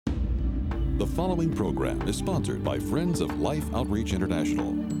The following program is sponsored by Friends of Life Outreach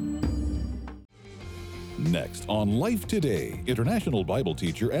International. Next on Life Today, international Bible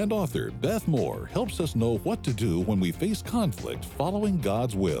teacher and author Beth Moore helps us know what to do when we face conflict following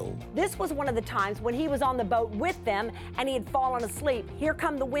God's will. This was one of the times when he was on the boat with them and he had fallen asleep. Here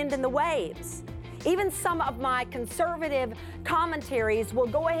come the wind and the waves. Even some of my conservative commentaries will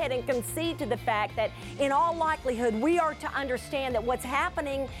go ahead and concede to the fact that in all likelihood we are to understand that what's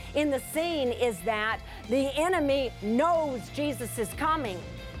happening in the scene is that the enemy knows Jesus is coming.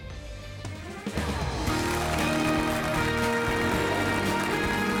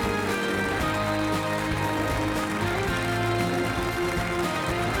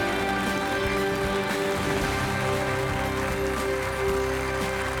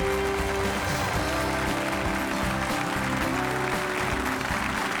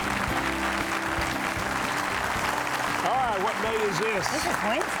 This is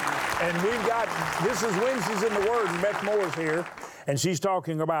Wednesday. And this is Wednesdays in the Word, and Beth Moore's here, and she's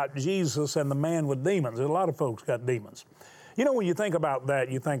talking about Jesus and the man with demons. A lot of folks got demons. You know, when you think about that,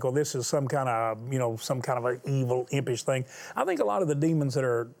 you think, oh, this is some kind of an evil, impish thing. I think a lot of the demons that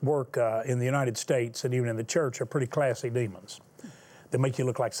are at work in the United States and even in the church are pretty classy demons. They make you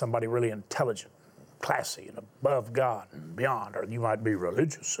look like somebody really intelligent, classy, and above God and beyond, or you might be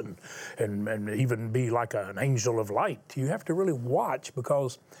religious and even be like an angel of light. You have to really watch,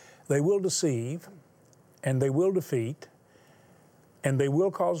 because they will deceive, and they will defeat, and they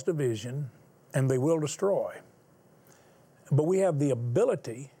will cause division, and they will destroy. But we have the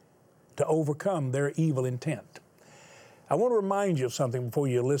ability to overcome their evil intent. I want to remind you of something before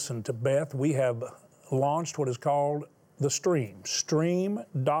you listen to Beth. We have launched what is called the stream.org.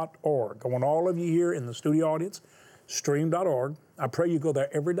 I want all of you here in the studio audience, stream.org. I pray you go there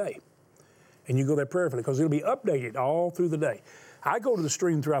every day, and you go there prayerfully, because it'll be updated all through the day. I go to the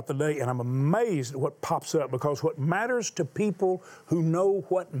stream throughout the day, and I'm amazed at what pops up, because what matters to people who know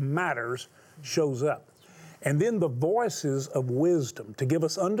what matters shows up. And then the voices of wisdom to give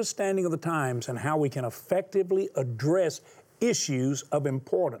us understanding of the times and how we can effectively address issues of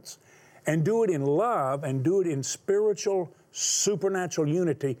importance, and do it in love, and do it in spiritual, supernatural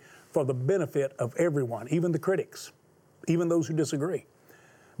unity for the benefit of everyone, even the critics, even those who disagree.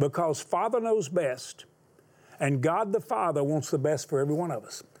 Because Father knows best, and God the Father wants the best for every one of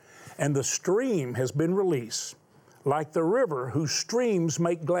us. And the stream has been released like the river whose streams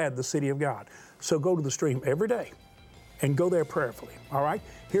make glad the city of God. So go to the stream every day and go there prayerfully, all right?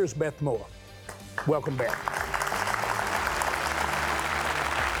 Here's Beth Moore. Welcome, Beth.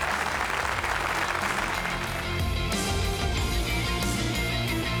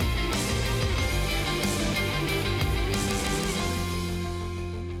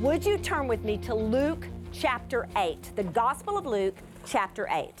 Would you turn with me to Luke chapter 8, the Gospel of Luke chapter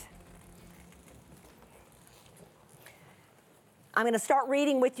 8. I'm going to start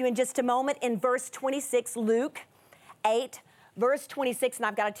reading with you in just a moment in verse 26, Luke 8, verse 26, and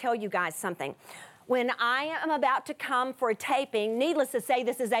I've got to tell you guys something. When I am about to come for a taping, needless to say,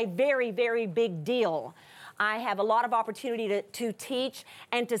 this is a very, very big deal. I have a lot of opportunity to teach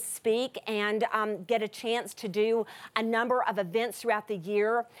and to speak and get a chance to do a number of events throughout the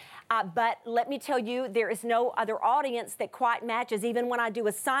year. But let me tell you, there is no other audience that quite matches. Even when I do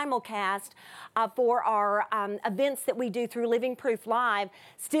a simulcast for our events that we do through Living Proof Live,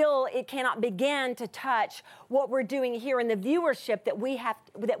 still it cannot begin to touch what we're doing here in the viewership that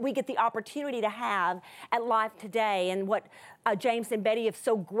we get the opportunity to have at Live Today, and what James and Betty have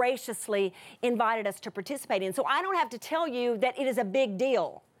so graciously invited us to participate in. So I don't have to tell you that it is a big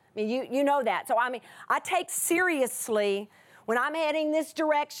deal. I mean, you know that. So I take seriously when I'm heading this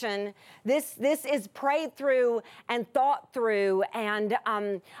direction. This is prayed through and thought through, and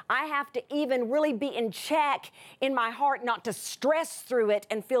I have to even really be in check in my heart not to stress through it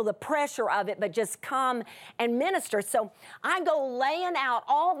and feel the pressure of it, but just come and minister. So I go laying out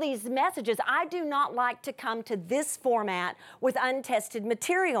all these messages. I do not like to come to this format with untested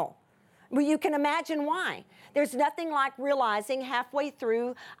material. Well, you can imagine why. There's nothing like realizing halfway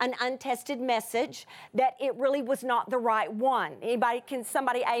through an untested message that it really was not the right one.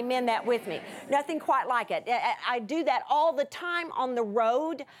 Somebody amen that with me? Nothing quite like it. I do that all the time on the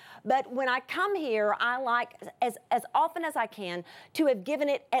road, but when I come here, I like, as often as I can, to have given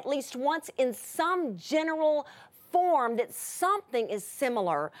it at least once in some general form that something is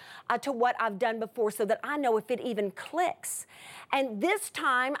similar to what I've done before, so that I know if it even clicks. And this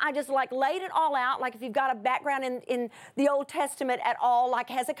time, I just laid it all out, like if you've got a background in the Old Testament at all, like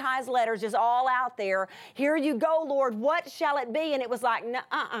Hezekiah's letters, just all out there. Here you go, Lord, what shall it be? And it was like,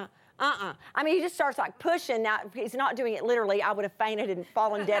 I mean, he just starts pushing. Now, he's not doing it literally. I would have fainted and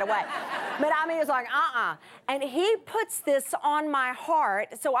fallen dead away. But I mean, it's like, And he puts this on my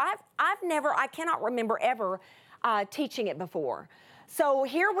heart. So I cannot remember ever teaching it before. So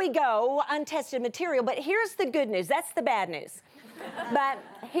here we go, untested material. But here's the good news. That's the bad news. But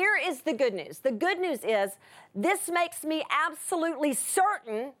here is the good news. The good news is this makes me absolutely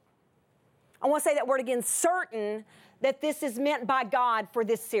certain, I want to say that word again, certain, that this is meant by God for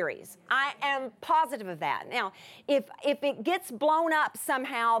this series. I am positive of that. Now, if it gets blown up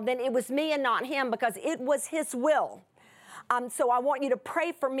somehow, then it was me and not him, because it was his will. So I want you to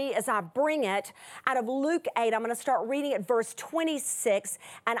pray for me as I bring it out of Luke 8. I'm going to start reading at verse 26,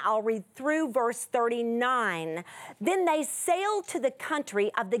 and I'll read through verse 39. Then they sailed to the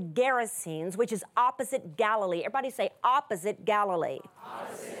country of the Gerasenes, which is opposite Galilee. Everybody say opposite Galilee.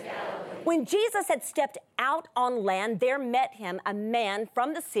 Opposite Galilee. When Jesus had stepped out on land, there met him a man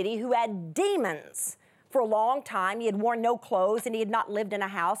from the city who had demons. For a long time, he had worn no clothes, and he had not lived in a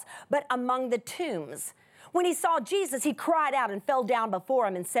house, but among the tombs. When he saw Jesus, he cried out and fell down before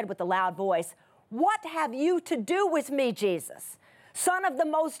him and said with a loud voice, "What have you to do with me, Jesus, Son of the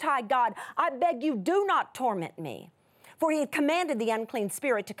Most High God? I beg you, do not torment me." For he had commanded the unclean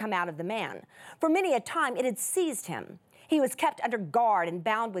spirit to come out of the man. For many a time it had seized him. He was kept under guard and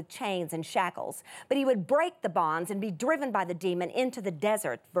bound with chains and shackles. But he would break the bonds and be driven by the demon into the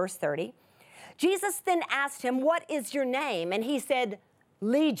desert. Verse 30. Jesus then asked him, "What is your name?" And he said,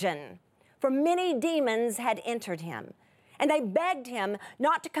 "Legion." For many demons had entered him. And they begged him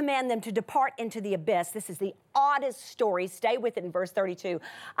not to command them to depart into the abyss. This is the oddest story. Stay with it in verse 32.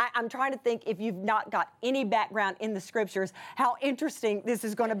 I'm trying to think, if you've not got any background in the scriptures, how interesting this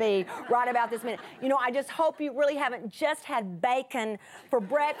is going to be right about this minute. You know, I just hope you really haven't just had bacon for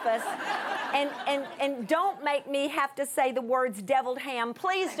breakfast. And don't make me have to say the words deviled ham.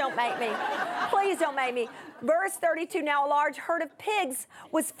 Please don't make me. Please don't make me. Verse 32, now a large herd of pigs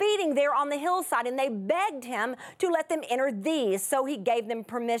was feeding there on the hillside, and they begged him to let them enter these. So he gave them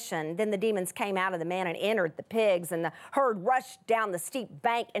permission. Then the demons came out of the man and entered the pigs, and the herd rushed down the steep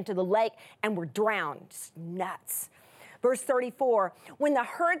bank into the lake and were drowned. Just nuts. Verse 34, when the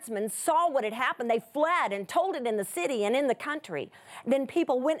herdsmen saw what had happened, they fled and told it in the city and in the country. Then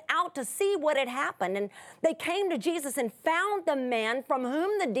people went out to see what had happened, and they came to Jesus and found the man from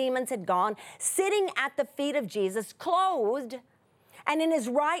whom the demons had gone sitting at the feet of Jesus, clothed and in his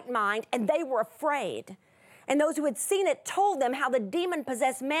right mind, and they were afraid. And those who had seen it told them how the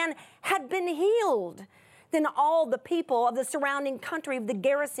demon-possessed man had been healed. Then all the people of the surrounding country of the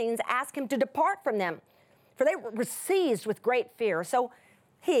Gerasenes asked him to depart from them, for they were seized with great fear. So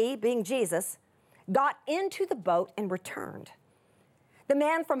he, being Jesus, got into the boat and returned. The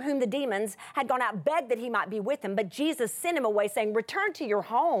man from whom the demons had gone out begged that he might be with him, but Jesus sent him away, saying, "Return to your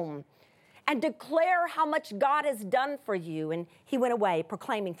home and declare how much God has done for you." And he went away,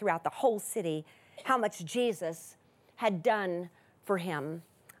 proclaiming throughout the whole city how much Jesus had done for him.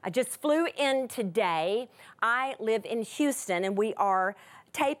 I just flew in today. I live in Houston, and we are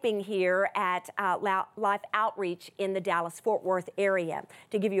taping here at Life Outreach in the Dallas-Fort Worth area,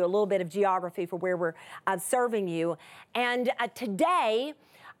 to give you a little bit of geography for where we're serving you. And today,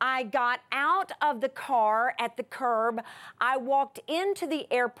 I got out of the car at the curb. I walked into the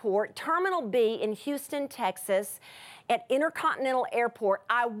airport, Terminal B in Houston, Texas, at Intercontinental Airport.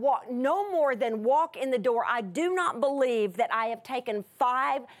 I no more than walk in the door. I do not believe that I have taken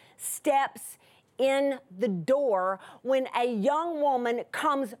 5 steps in the door when a young woman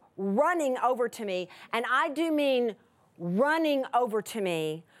comes running over to me, and I do mean running over to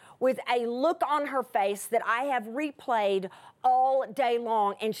me, with a look on her face that I have replayed all day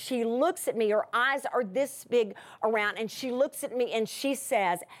long. And she looks at me, her eyes are this big around, and she looks at me and she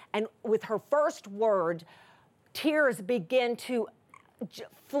says, and with her first word, tears begin to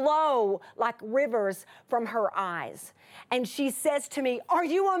flow like rivers from her eyes. And she says to me, "Are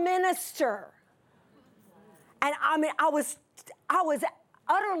you a minister?" And I mean, I was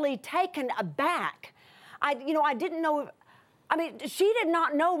utterly taken aback. I didn't know. I mean, she did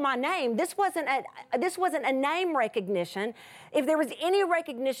not know my name. This wasn't a name recognition. If there was any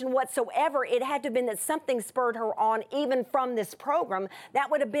recognition whatsoever, it had to have been that something spurred her on, even from this program. That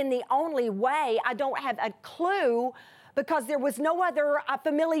would have been the only way. I don't have a clue, because there was no other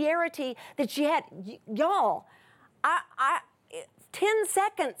familiarity that she had. Y'all, 10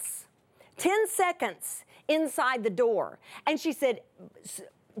 seconds inside the door. And she said,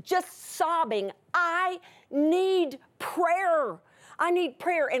 just sobbing, "I need prayer. I need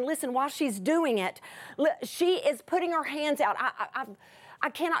prayer." And listen, while she's doing it, she is putting her hands out. I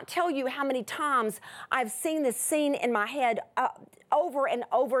cannot tell you how many times I've seen this scene in my head over and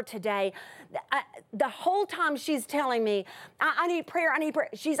over today. The whole time she's telling me, I need prayer, I need prayer.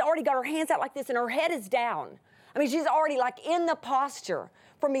 She's already got her hands out like this and her head is down. I mean, she's already like in the posture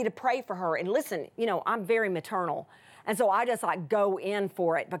for me to pray for her. And listen, you know, I'm very maternal. And so I just like go in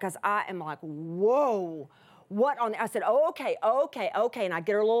for it because I am like, whoa. What on? I said, oh, okay. And I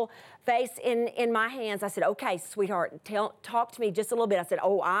get her little face in my hands. I said, okay, sweetheart, talk to me just a little bit. I said,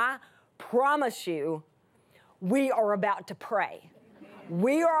 oh, I promise you, we are about to pray.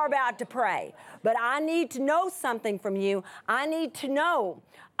 We are about to pray. But I need to know something from you. I need to know,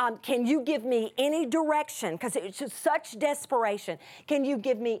 can you give me any direction? Because it's just such desperation. Can you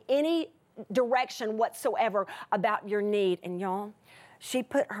give me any direction whatsoever about your need? And y'all, she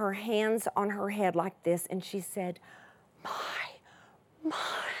put her hands on her head like this and she said,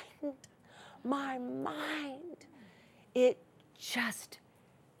 my mind. It just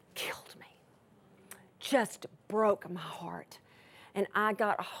killed me. Just broke my heart. And I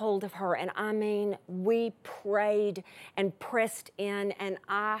got a hold of her, and I mean, we prayed and pressed in, and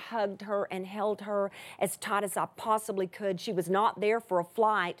I hugged her and held her as tight as I possibly could. She was not there for a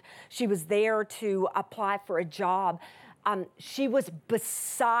flight. She was there to apply for a job. She was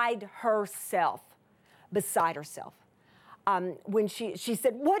beside herself. When she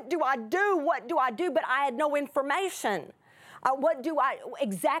said, what do I do? What do I do? But I had no information.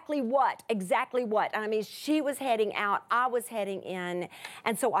 Exactly what? And I mean, she was heading out, I was heading in,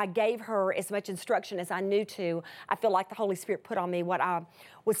 and so I gave her as much instruction as I knew to. I feel like the Holy Spirit put on me what I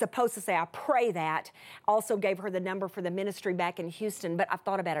was supposed to say. I pray that. Also gave her the number for the ministry back in Houston, but I've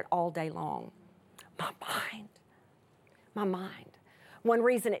thought about it all day long. My mind. One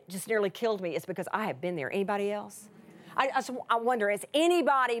reason it just nearly killed me is because I have been there. Anybody else? I wonder, has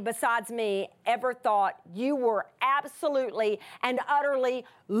anybody besides me ever thought you were absolutely and utterly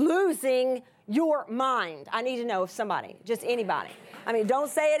losing your mind? I need to know if somebody, just anybody. I mean, don't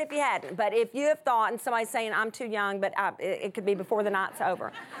say it if you hadn't, but if you have thought, and somebody's saying, I'm too young, but it could be before the night's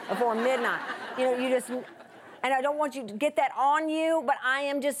over, before midnight. You know, you just, and I don't want you to get that on you, but I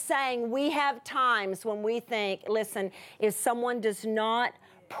am just saying we have times when we think, listen, if someone does not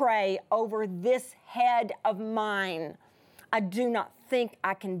pray over this head of mine, I do not think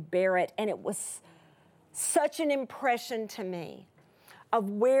I can bear it. And it was such an impression to me of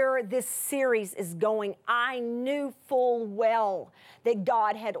where this series is going. I knew full well that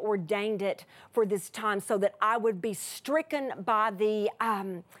God had ordained it for this time so that I would be stricken by the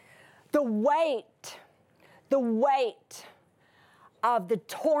weight of the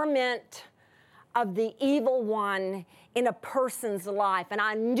torment of the evil one in a person's life. And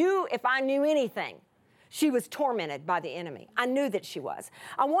I knew, if I knew anything, she was tormented by the enemy. I knew that she was.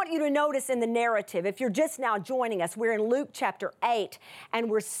 I want you to notice in the narrative, if you're just now joining us, we're in Luke chapter 8, and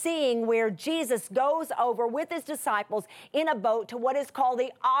we're seeing where Jesus goes over with his disciples in a boat to what is called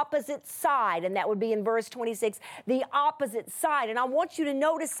the opposite side, and that would be in verse 26, the opposite side. And I want you to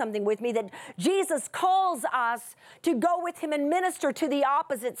notice something with me, that Jesus calls us to go with him and minister to the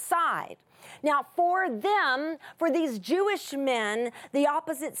opposite side. Now, for them, for these Jewish men, the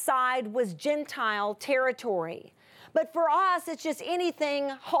opposite side was Gentile territory. But for us, it's just anything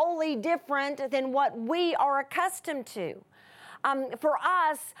wholly different than what we are accustomed to. For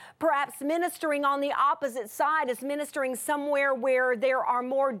us, perhaps ministering on the opposite side is ministering somewhere where there are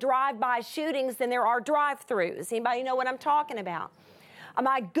more drive-by shootings than there are drive-thrus. Anybody know what I'm talking about?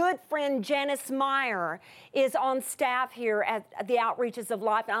 My good friend Janice Meyer is on staff here at the Outreaches of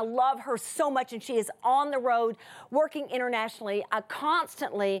Life, and I love her so much, and she is on the road working internationally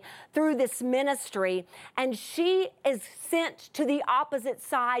constantly through this ministry, and she is sent to the opposite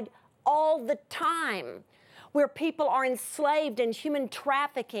side all the time, where people are enslaved in human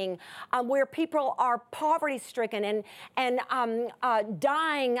trafficking, where people are poverty-stricken and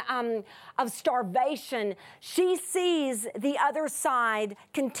dying of starvation. She sees the other side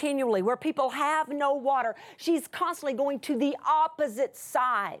continually, where people have no water. She's constantly going to the opposite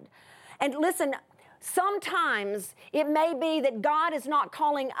side. And listen, sometimes it may be that God is not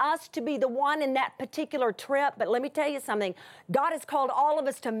calling us to be the one in that particular trip, but let me tell you something. God has called all of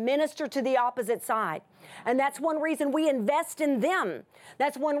us to minister to the opposite side. And that's one reason we invest in them.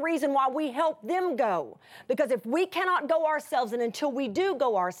 That's one reason why we help them go. Because if we cannot go ourselves, and until we do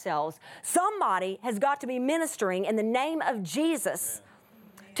go ourselves, somebody has got to be ministering in the name of Jesus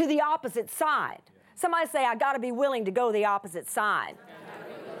to the opposite side. Somebody say, I got to be willing to go the opposite side.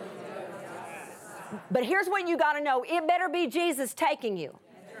 But here's what you got to know. It better be Jesus taking you.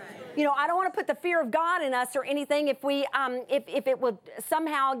 You know, I don't want to put the fear of God in us or anything if it would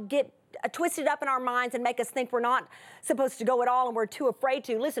somehow get twist it up in our minds and make us think we're not supposed to go at all and we're too afraid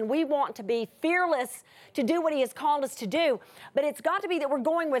to. Listen, we want to be fearless to do what he has called us to do, but it's got to be that we're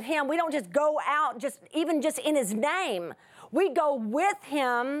going with him. We don't just go out even just in his name. We go with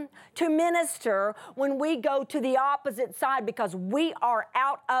him to minister when we go to the opposite side because we are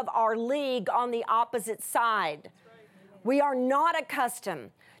out of our league on the opposite side. We are not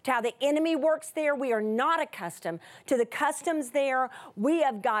accustomed to how the enemy works there. We are not accustomed to the customs there. We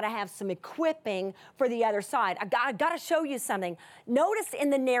have got to have some equipping for the other side. I've got to show you something. Notice in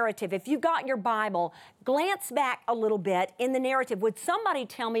the narrative, if you've got your Bible, glance back a little bit in the narrative. Would somebody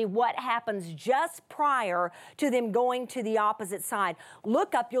tell me what happens just prior to them going to the opposite side?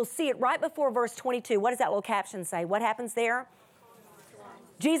 Look up, you'll see it right before verse 22. What does that little caption say? What happens there?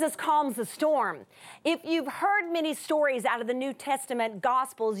 Jesus calms the storm. If you've heard many stories out of the New Testament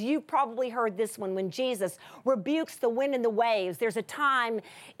Gospels, you've probably heard this one when Jesus rebukes the wind and the waves. There's a time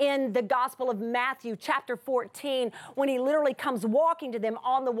in the Gospel of Matthew, chapter 14, when he literally comes walking to them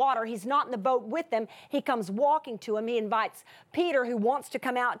on the water. He's not in the boat with them. He comes walking to him. He invites Peter, who wants to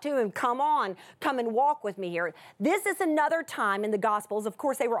come out to him, come and walk with me here. This is another time in the Gospels. Of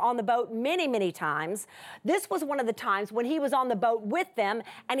course, they were on the boat many, many times. This was one of the times when he was on the boat with them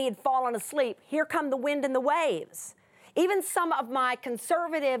and he had fallen asleep. Here come the wind and the waves. Even some of my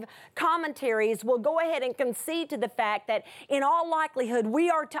conservative commentaries will go ahead and concede to the fact that in all likelihood, we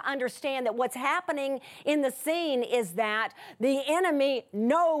are to understand that what's happening in the scene is that the enemy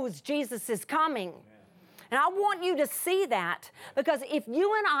knows Jesus is coming. And I want you to see that, because if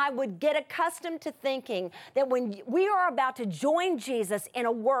you and I would get accustomed to thinking that when we are about to join Jesus in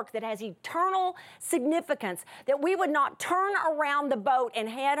a work that has eternal significance, that we would not turn around the boat and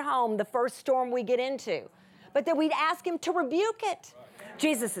head home the first storm we get into, but that we'd ask him to rebuke it.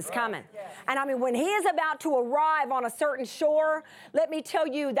 Jesus is coming. And I mean, when he is about to arrive on a certain shore, let me tell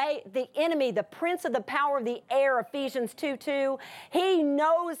you, the enemy, the prince of the power of the air, Ephesians 2:2, he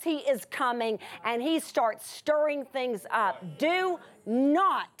knows he is coming and he starts stirring things up. Do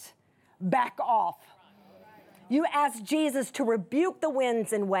not back off. You ask Jesus to rebuke the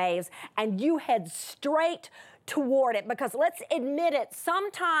winds and waves and you head straight toward it, because let's admit it,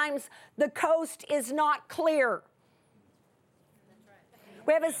 sometimes the coast is not clear.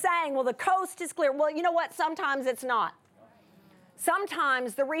 We have a saying, well, the coast is clear. Well, you know what? Sometimes it's not.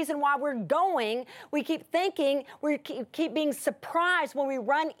 Sometimes the reason why we're going, we keep thinking, we keep being surprised when we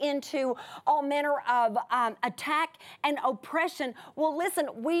run into all manner of attack and oppression. Well, listen,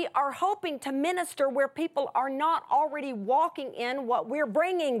 we are hoping to minister where people are not already walking in what we're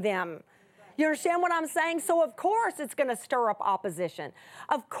bringing them. You understand what I'm saying? So of course it's going to stir up opposition.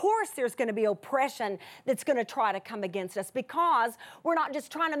 Of course there's going to be oppression that's going to try to come against us, because we're not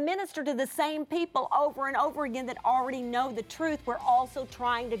just trying to minister to the same people over and over again that already know the truth. We're also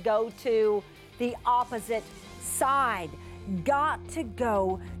trying to go to the opposite side. Got to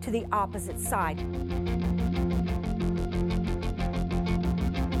go to the opposite side.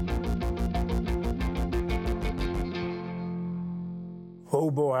 Oh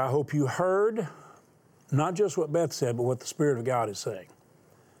boy, I hope you heard not just what Beth said, but what the Spirit of God is saying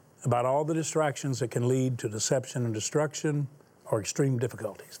about all the distractions that can lead to deception and destruction or extreme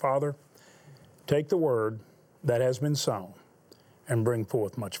difficulties. Father, take the word that has been sown and bring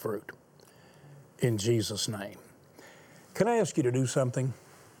forth much fruit. In Jesus' name. Can I ask you to do something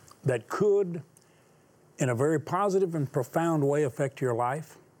that could, in a very positive and profound way, affect your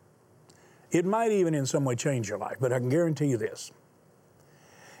life? It might even in some way change your life, but I can guarantee you this.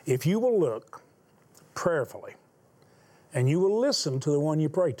 If you will look prayerfully and you will listen to the one you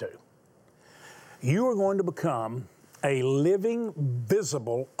pray to, you are going to become a living,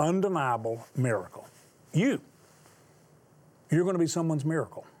 visible, undeniable miracle. You're going to be someone's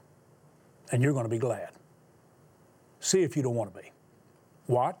miracle, and you're going to be glad. See if you don't want to be.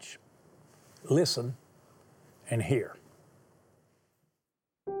 Watch, listen, and hear.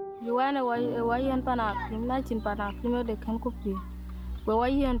 Kwa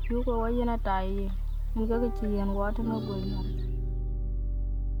wayen piu kwa wayen atai nga kichiyan wata no goliya.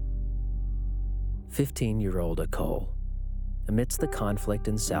 15-year-old Nicole. Amidst the conflict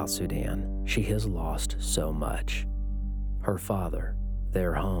in South Sudan, she has lost so much. Her father,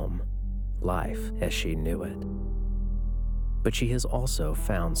 their home, life as she knew it. But she has also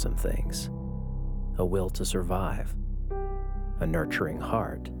found some things. A will to survive. A nurturing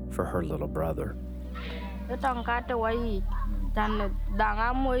heart for her little brother. Dan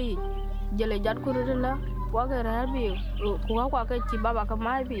danga moi jele jat kurudela wage rabi kuwa kwa ke chibaba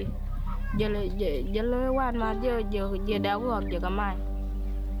kamai bi jele wan ma je da go je kamai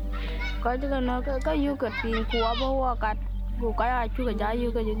ko je no ka yu ka tin kuwa bo wakat Go kaya chu ka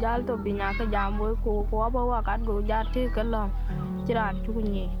jayu ka jal to binya ka jambo ko ba wa kat go jati ka lom. Chiran chu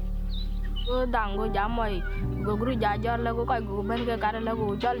ni. Go dang go jamoi go gru jajor la go kai go ben ka kar la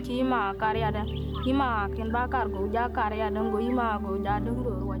go jal chi ma kar ya da. Ima ken ba kar go ja kar ya dang go ima go ja dang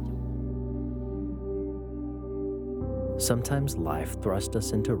go wa. Sometimes life thrusts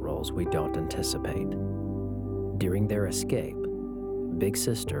us into roles we don't anticipate. During their escape, Big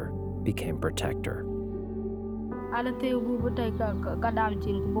Sister became protector. Ada te bu bu tai ka dam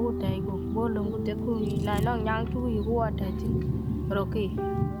chin ku bu tai ku bo lung ku te ku na long yang tu yu ku wa tai chin roki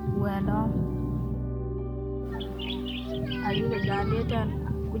wa lo ayu ga ja de tan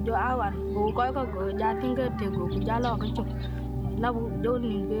ku jo awan bu ko ka go ja tin ka te ku ja lo ka chu na bu jo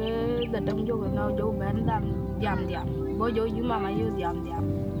ni ge da dam jo na jo ban dam diam bo jo yu mama yu diam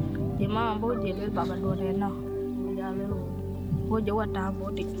je mama bo je le baba do re na ja le bo jo wa ta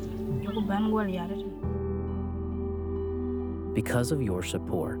bo ti jo ku ban gol ya re. Because of your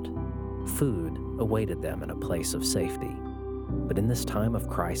support, food awaited them in a place of safety. But in this time of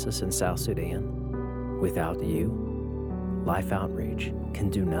crisis in South Sudan, without you, Life Outreach can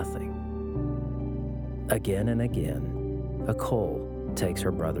do nothing. Again and again, a Cole takes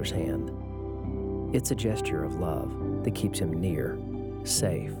her brother's hand. It's a gesture of love that keeps him near,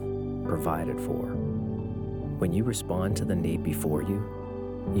 safe, provided for. When you respond to the need before you,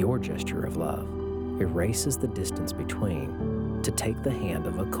 your gesture of love erases the distance between to take the hand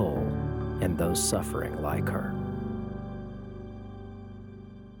of a Cole and those suffering like her.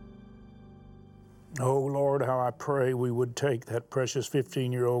 Oh, Lord, how I pray we would take that precious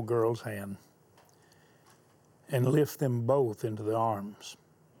 15-year-old girl's hand and lift them both into the arms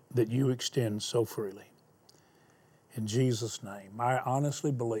that you extend so freely. In Jesus' name, I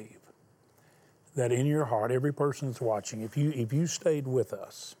honestly believe that in your heart, every person that's watching, if you stayed with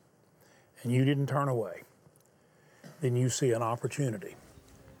us and you didn't turn away, then you see an opportunity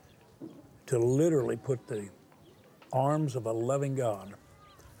to literally put the arms of a loving God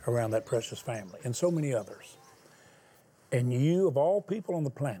around that precious family and so many others. And you, of all people on the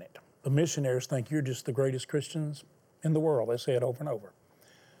planet, the missionaries think you're just the greatest Christians in the world. They say it over and over.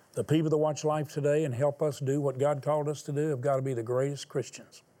 The people that watch Life Today and help us do what God called us to do have got to be the greatest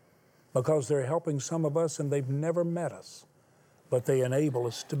Christians because they're helping some of us and they've never met us, but they enable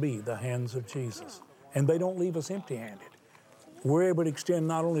us to be the hands of Jesus. And they don't leave us empty-handed. We're able to extend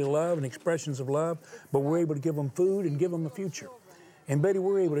not only love and expressions of love, but we're able to give them food and give them a future. And Betty,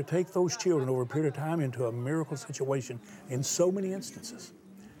 we're able to take those children over a period of time into a miracle situation in so many instances.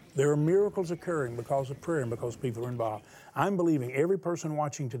 There are miracles occurring because of prayer and because people are involved. I'm believing every person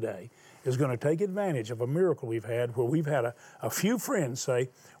watching today is going to take advantage of a miracle we've had where we've had a few friends say,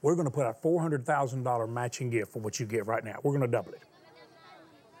 we're going to put a $400,000 matching gift for what you give right now. We're going to double it.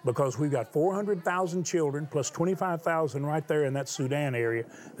 Because we've got 400,000 children plus 25,000 right there in that Sudan area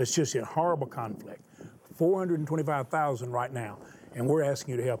that's just in horrible conflict. 425,000 right now, and we're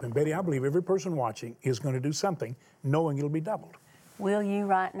asking you to help. And Betty, I believe every person watching is going to do something knowing it'll be doubled. Will you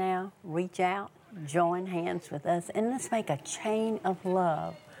right now reach out, join hands with us, and let's make a chain of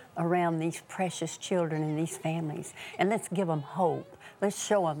love around these precious children and these families, and let's give them hope. Let's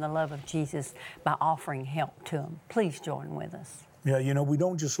show them the love of Jesus by offering help to them. Please join with us. Yeah, you know, we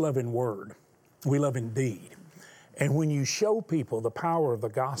don't just love in word, we love in deed. And when you show people the power of the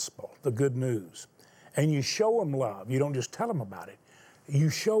gospel, the good news, and you show them love, you don't just tell them about it,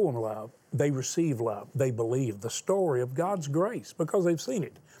 you show them love, they receive love, they believe the story of God's grace because they've seen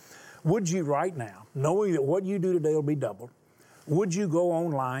it. Would you right now, knowing that what you do today will be doubled, would you go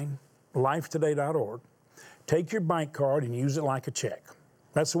online, lifetoday.org, take your bank card and use it like a check?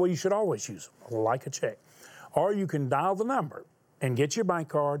 That's the way you should always use it, like a check. Or you can dial the number and get your bank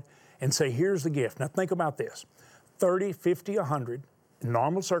card and say, here's the gift. Now think about this. 30, 50, 100, in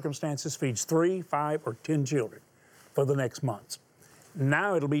normal circumstances, feeds 3, 5, or 10 children for the next months.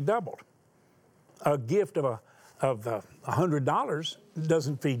 Now it'll be doubled. A gift of $100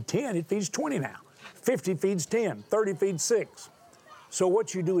 doesn't feed 10, it feeds 20 now. 50 feeds 10, 30 feeds 6. So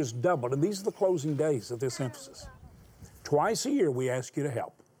what you do is doubled, and these are the closing days of this emphasis. Twice a year we ask you to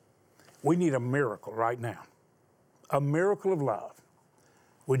help. We need a miracle right now. A miracle of love.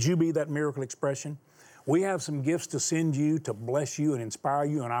 Would you be that miracle expression? We have some gifts to send you to bless you and inspire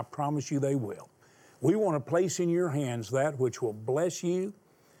you, and I promise you they will. We want to place in your hands that which will bless you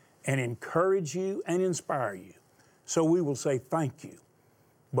and encourage you and inspire you. So we will say thank you.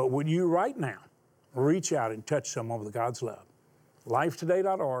 But would you right now reach out and touch someone with God's love?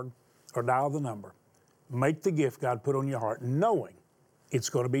 Lifetoday.org or dial the number. Make the gift God put on your heart, knowing it's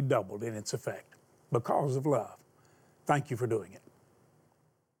going to be doubled in its effect because of love. Thank you for doing it.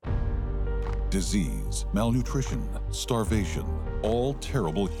 Disease, malnutrition, starvation, all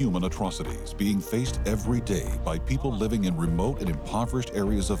terrible human atrocities being faced every day by people living in remote and impoverished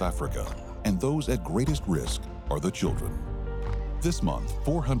areas of Africa. And those at greatest risk are the children. This month,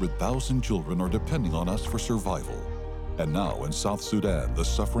 400,000 children are depending on us for survival. And now in South Sudan, the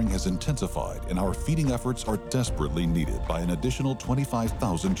suffering has intensified and our feeding efforts are desperately needed by an additional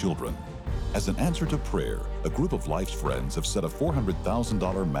 25,000 children. As an answer to prayer, a group of Life's Friends have set a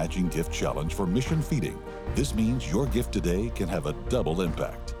 $400,000 matching gift challenge for mission feeding. This means your gift today can have a double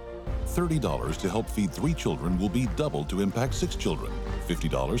impact. $30 to help feed 3 children will be doubled to impact 6 children.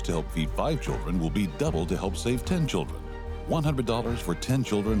 $50 to help feed 5 children will be doubled to help save 10 children. $100 for 10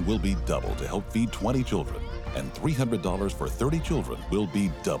 children will be doubled to help feed 20 children. And $300 for 30 children will be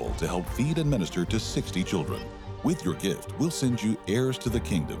doubled to help feed and minister to 60 children. With your gift, we'll send you Heirs to the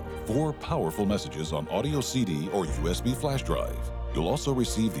Kingdom, 4 powerful messages on audio CD or USB flash drive. You'll also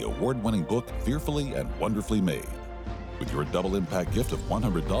receive the award-winning book, Fearfully and Wonderfully Made. With your double impact gift of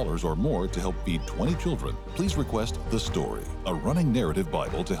 $100 or more to help feed 20 children, please request The Story, a running narrative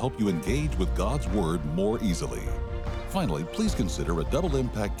Bible to help you engage with God's Word more easily. Finally, please consider a double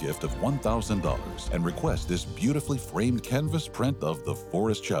impact gift of $1,000 and request this beautifully framed canvas print of The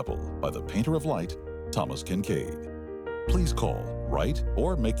Forest Chapel by the painter of light, Thomas Kincaid. Please call, write,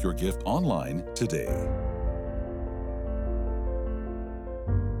 or make your gift online today.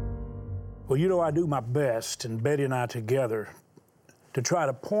 Well, you know, I do my best, and Betty and I together, to try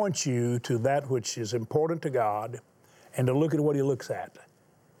to point you to that which is important to God and to look at what He looks at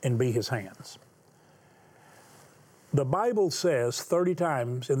and be His hands. The Bible says 30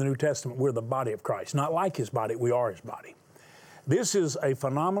 times in the New Testament we're the body of Christ. Not like His body, we are His body. This is a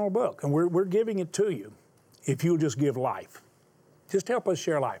phenomenal book, and we're giving it to you if you'll just give life. Just help us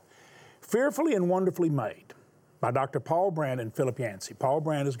share life. Fearfully and Wonderfully Made by Dr. Paul Brand and Philip Yancey. Paul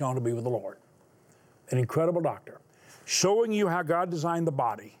Brand has gone to be with the Lord. An incredible doctor, showing you how God designed the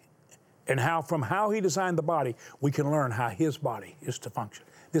body and how from how He designed the body, we can learn how His body is to function.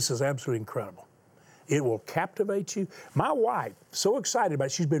 This is absolutely incredible. It will captivate you. My wife, so excited about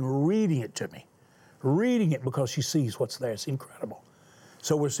it, she's been reading it to me. Reading it because she sees what's there. It's incredible.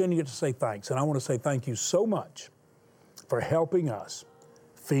 So we're sending it to say thanks. And I want to say thank you so much for helping us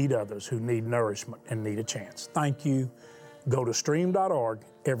feed others who need nourishment and need a chance. Thank you. Go to stream.org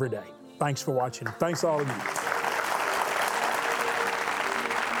every day. Thanks for watching. Thanks all of you.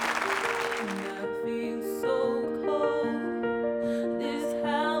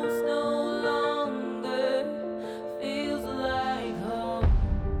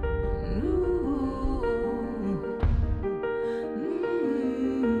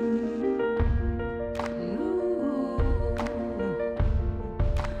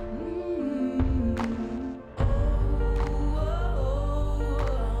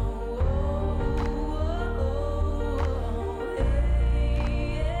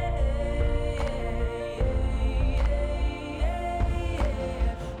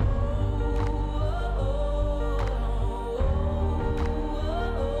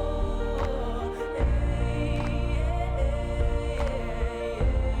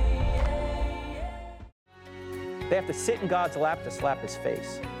 They have to sit in God's lap to slap His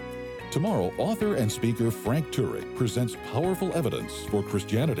face. Tomorrow, author and speaker Frank Turek presents powerful evidence for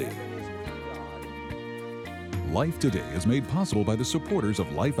Christianity. Life Today is made possible by the supporters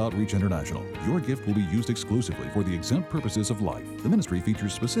of Life Outreach International. Your gift will be used exclusively for the exempt purposes of life. The ministry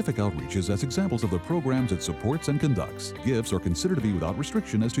features specific outreaches as examples of the programs it supports and conducts. Gifts are considered to be without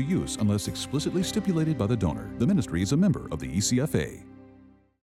restriction as to use unless explicitly stipulated by the donor. The ministry is a member of the ECFA.